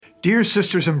Dear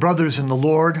sisters and brothers in the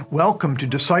Lord, welcome to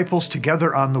Disciples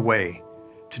Together on the Way.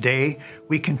 Today,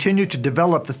 we continue to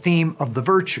develop the theme of the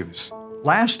virtues.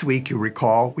 Last week, you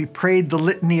recall, we prayed the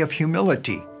Litany of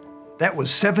Humility. That was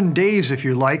 7 days, if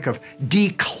you like, of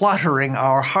decluttering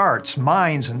our hearts,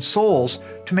 minds, and souls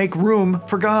to make room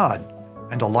for God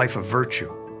and a life of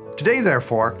virtue. Today,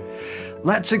 therefore,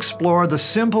 let's explore the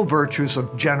simple virtues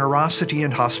of generosity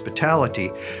and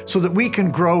hospitality so that we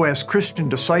can grow as Christian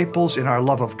disciples in our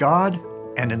love of God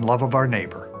and in love of our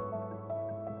neighbor.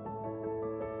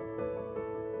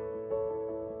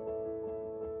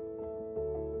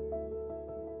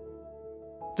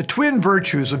 The twin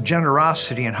virtues of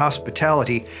generosity and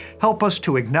hospitality help us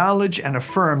to acknowledge and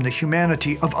affirm the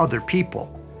humanity of other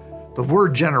people. The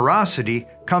word generosity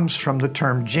comes from the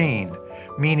term Jane,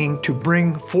 meaning to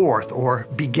bring forth or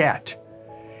beget.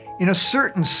 In a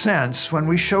certain sense, when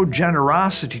we show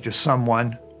generosity to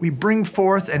someone, we bring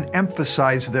forth and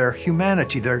emphasize their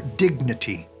humanity, their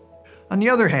dignity. On the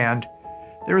other hand,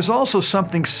 there is also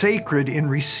something sacred in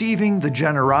receiving the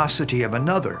generosity of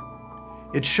another.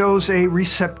 It shows a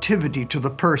receptivity to the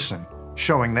person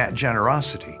showing that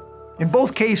generosity. In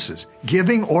both cases,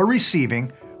 giving or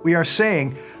receiving, we are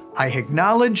saying, I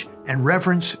acknowledge and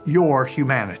reverence your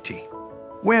humanity.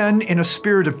 When, in a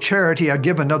spirit of charity, I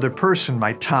give another person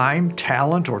my time,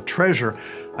 talent, or treasure,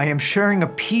 I am sharing a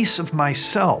piece of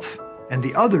myself, and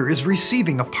the other is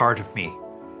receiving a part of me.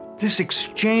 This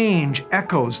exchange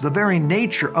echoes the very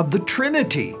nature of the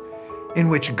Trinity, in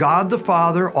which God the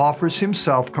Father offers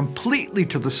himself completely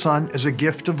to the Son as a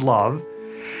gift of love,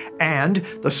 and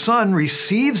the Son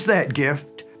receives that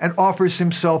gift and offers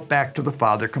himself back to the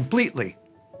Father completely.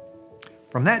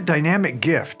 From that dynamic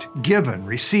gift, given,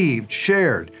 received,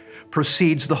 shared,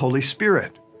 proceeds the Holy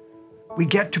Spirit. We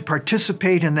get to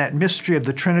participate in that mystery of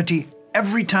the Trinity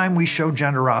every time we show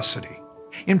generosity.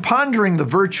 In pondering the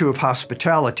virtue of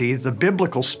hospitality, the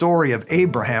biblical story of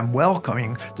Abraham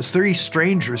welcoming the 3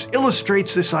 strangers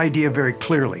illustrates this idea very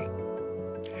clearly.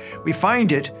 We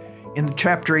find it in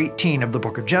chapter 18 of the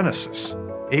book of Genesis.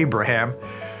 Abraham,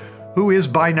 who is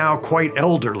by now quite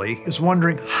elderly, is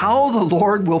wondering how the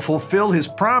Lord will fulfill his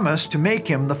promise to make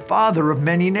him the father of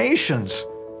many nations,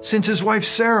 since his wife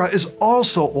Sarah is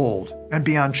also old and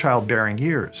beyond childbearing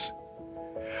years.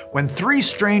 When 3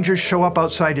 strangers show up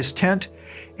outside his tent,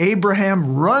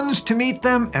 Abraham runs to meet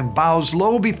them and bows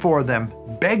low before them,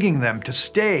 begging them to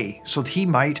stay so that he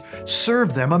might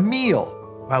serve them a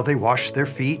meal while they wash their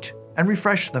feet and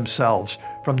refresh themselves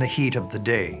from the heat of the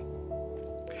day.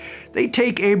 They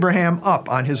take Abraham up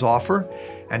on his offer,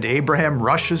 and Abraham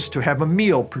rushes to have a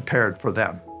meal prepared for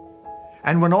them.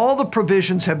 And when all the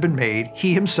provisions have been made,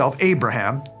 he himself,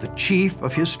 Abraham, the chief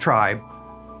of his tribe,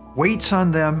 waits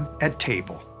on them at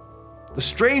table. The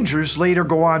strangers later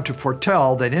go on to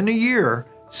foretell that in a year,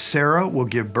 Sarah will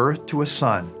give birth to a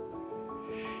son.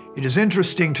 It is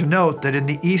interesting to note that in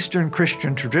the Eastern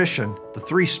Christian tradition, the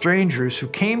 3 strangers who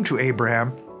came to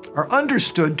Abraham are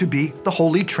understood to be the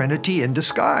Holy Trinity in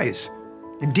disguise.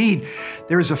 Indeed,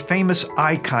 there is a famous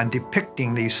icon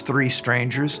depicting these 3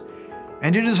 strangers,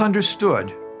 and it is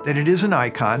understood that it is an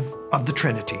icon of the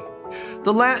Trinity.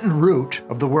 The Latin root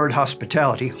of the word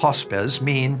hospitality, hospes,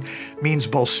 means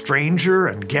both stranger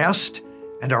and guest,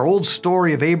 and our old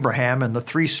story of Abraham and the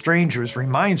 3 strangers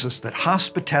reminds us that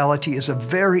hospitality is a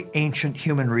very ancient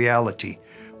human reality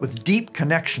with deep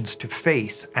connections to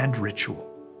faith and ritual.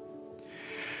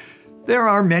 There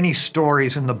are many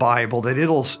stories in the Bible that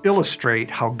illustrate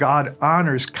how God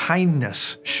honors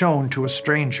kindness shown to a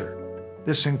stranger.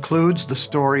 This includes the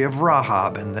story of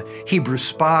Rahab and the Hebrew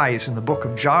spies in the book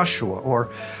of Joshua,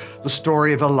 or the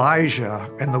story of Elijah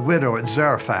and the widow at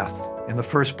Zarephath in the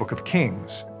first book of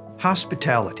Kings.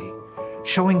 Hospitality,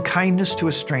 showing kindness to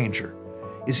a stranger,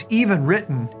 is even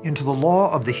written into the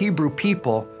law of the Hebrew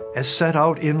people as set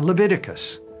out in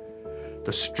Leviticus.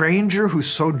 The stranger who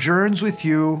sojourns with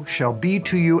you shall be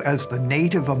to you as the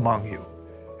native among you,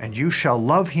 and you shall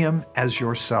love him as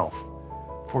yourself.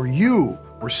 For you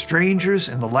were strangers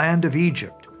in the land of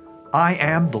Egypt. I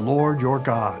am the Lord your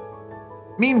God.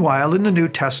 Meanwhile, in the New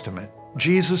Testament,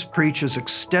 Jesus preaches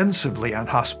extensively on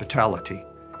hospitality.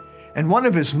 And one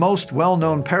of his most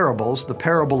well-known parables, the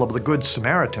parable of the Good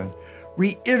Samaritan,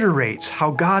 reiterates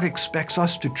how God expects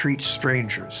us to treat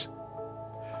strangers.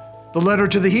 The letter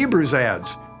to the Hebrews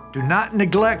adds, "Do not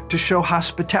neglect to show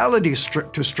hospitality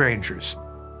to strangers,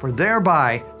 for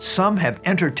thereby some have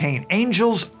entertained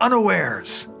angels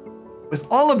unawares." With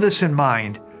all of this in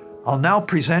mind, I'll now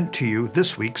present to you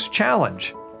this week's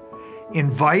challenge.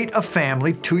 Invite a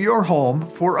family to your home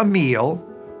for a meal,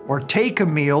 or take a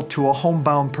meal to a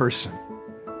homebound person.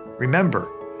 Remember,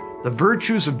 The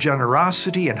virtues of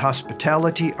generosity and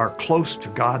hospitality are close to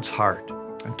God's heart.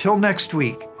 Until next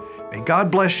week, may God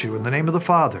bless you in the name of the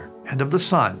Father, and of the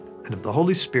Son, and of the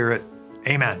Holy Spirit.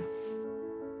 Amen.